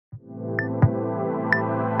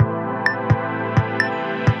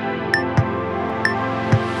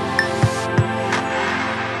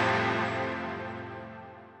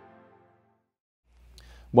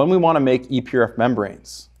When we want to make e-PRF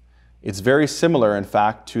membranes, it's very similar, in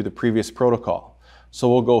fact, to the previous protocol. So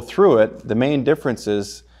we'll go through it. The main difference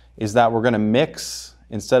is that we're going to mix,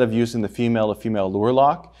 instead of using the female-to-female lure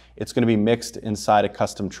lock, it's going to be mixed inside a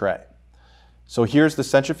custom tray. So here's the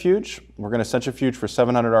centrifuge. We're going to centrifuge for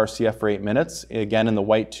 700 RCF for 8 minutes, again in the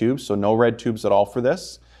white tube, so no red tubes at all for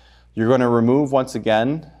this. You're going to remove, once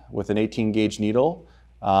again, with an 18-gauge needle,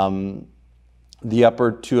 the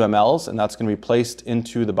upper 2 mLs, and that's going to be placed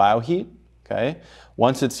into the bioheat. Okay?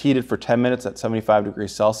 Once it's heated for 10 minutes at 75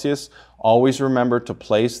 degrees Celsius, always remember to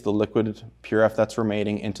place the liquid PRF that's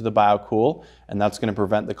remaining into the biocool, and that's going to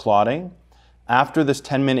prevent the clotting. After this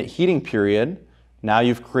 10-minute heating period, now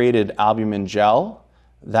you've created albumin gel.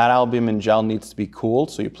 That albumin gel needs to be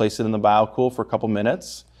cooled, so you place it in the biocool for a couple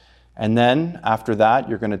minutes. And then after that,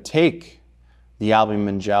 you're going to take the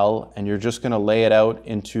albumin gel and you're just going to lay it out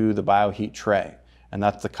into the bioheat tray, and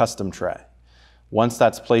that's the custom tray. Once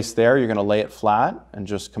that's placed there, you're going to lay it flat and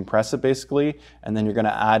just compress it basically, and then you're going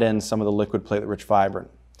to add in some of the liquid platelet-rich fibrin,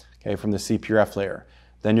 okay, from the C-PRF layer.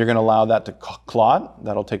 Then you're going to allow that to clot.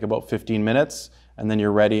 That'll take about 15 minutes, and then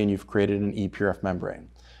you're ready and you've created an e-PRF membrane.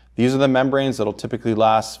 These are the membranes that'll typically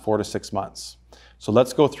last 4 to 6 months. So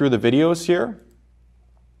let's go through the videos here.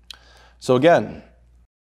 So again,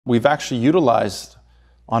 we've actually utilized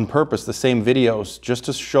on purpose the same videos just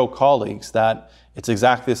to show colleagues that it's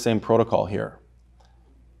exactly the same protocol here.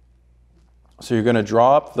 So you're going to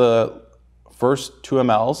draw up the first 2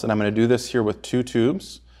 mLs, and I'm going to do this here with 2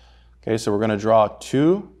 tubes. Okay, so we're going to draw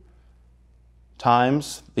 2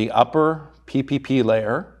 times the upper PPP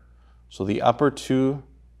layer, so the upper 2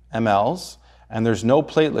 mLs, and there's no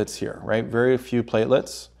platelets here, right? Very few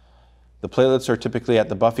platelets. The platelets are typically at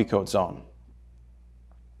the Buffy coat zone.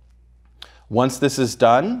 Once this is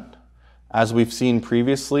done, as we've seen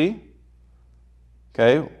previously,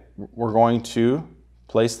 okay, we're going to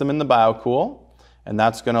place them in the biocool, and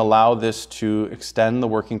that's going to allow this to extend the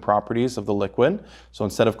working properties of the liquid. So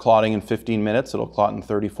instead of clotting in 15 minutes, it'll clot in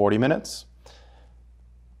 30, 40 minutes.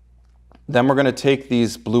 Then we're going to take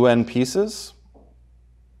these blue end pieces,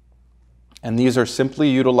 and these are simply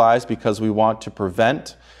utilized because we want to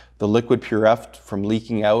prevent the liquid PRF from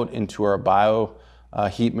leaking out into our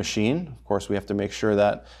bioheat machine. Of course, we have to make sure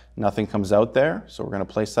that nothing comes out there, so we're going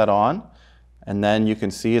to place that on. And then you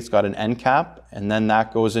can see it's got an end cap, and then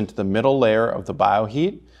that goes into the middle layer of the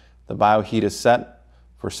bioheat. The bioheat is set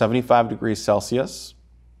for 75 degrees Celsius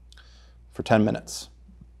for 10 minutes.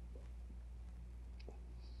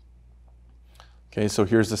 Okay, so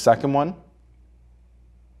here's the second one.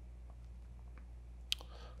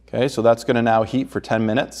 Okay, so that's going to now heat for 10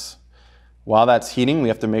 minutes. While that's heating, we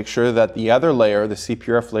have to make sure that the other layer, the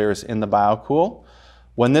C-PRF layer, is in the biocool.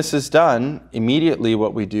 When this is done, immediately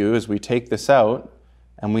what we do is we take this out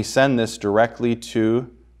and we send this directly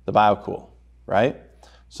to the biocool, right?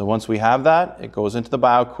 So once we have that, it goes into the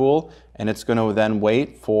biocool, and it's going to then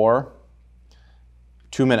wait for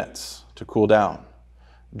 2 minutes to cool down.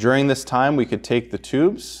 During this time, we could take the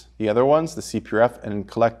tubes, the other ones, the C-PRF, and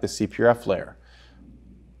collect the C-PRF layer.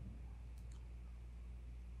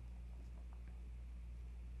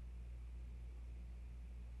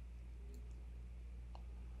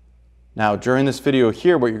 Now, during this video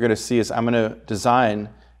here, what you're going to see is I'm going to design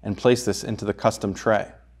and place this into the custom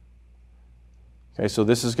tray. Okay, so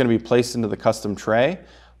this is going to be placed into the custom tray.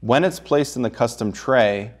 When it's placed in the custom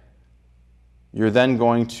tray, you're then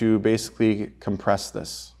going to basically compress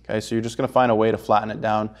this. Okay, so you're just going to find a way to flatten it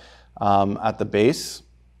down at the base.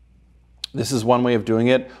 This is one way of doing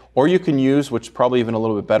it. Or you can use, which is probably even a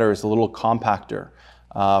little bit better, is a little compactor.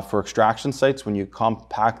 For extraction sites, when you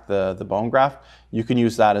compact the bone graft, you can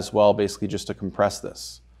use that as well, basically just to compress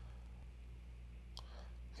this.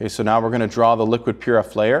 Okay, so now we're going to draw the liquid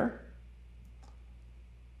PRF layer.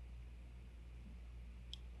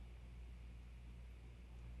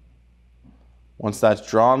 Once that's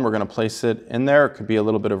drawn, we're going to place it in there. It could be a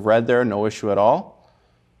little bit of red there, no issue at all.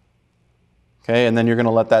 Okay, and then you're going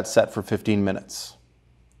to let that set for 15 minutes.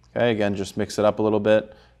 Okay, again, just mix it up a little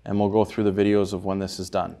bit, and we'll go through the videos of when this is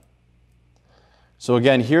done. So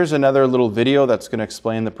again, here's another little video that's going to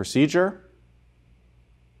explain the procedure.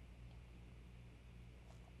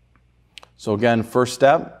 So again, first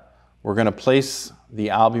step, we're going to place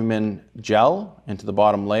the albumin gel into the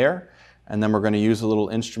bottom layer, and then we're going to use a little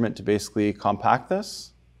instrument to basically compact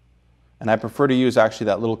this. And I prefer to use actually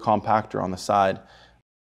that little compactor on the side.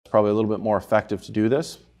 It's probably a little bit more effective to do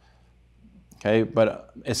this. Okay,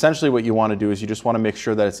 but essentially what you want to do is you just want to make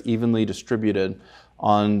sure that it's evenly distributed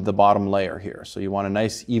on the bottom layer here. So you want a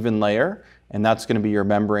nice even layer, and that's going to be your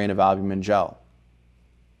membrane of albumin gel.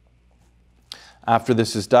 After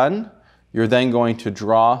this is done, You're then going to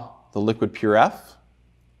draw the liquid-PRF.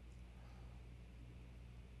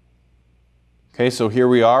 Okay, so here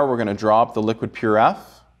we are, we're going to draw up the liquid-PRF.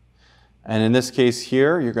 And in this case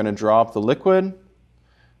here, you're going to draw up the liquid,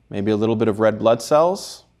 maybe a little bit of red blood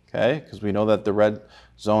cells, okay, because we know that the red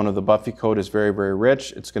zone of the Buffy coat is very, very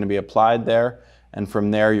rich. It's going to be applied there, and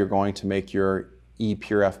from there you're going to make your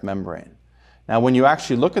e-PRF membrane. Now when you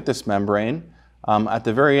actually look at this membrane, at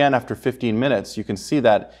the very end, after 15 minutes, you can see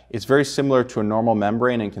that it's very similar to a normal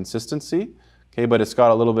membrane in consistency, okay, but it's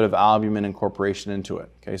got a little bit of albumin incorporation into it.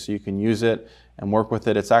 Okay, so you can use it and work with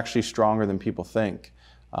it. It's actually stronger than people think,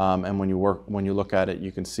 and when you look at it,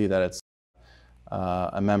 you can see that it's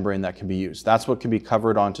a membrane that can be used. That's what can be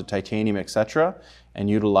covered onto titanium, etc., and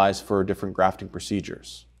utilized for different grafting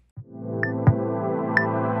procedures.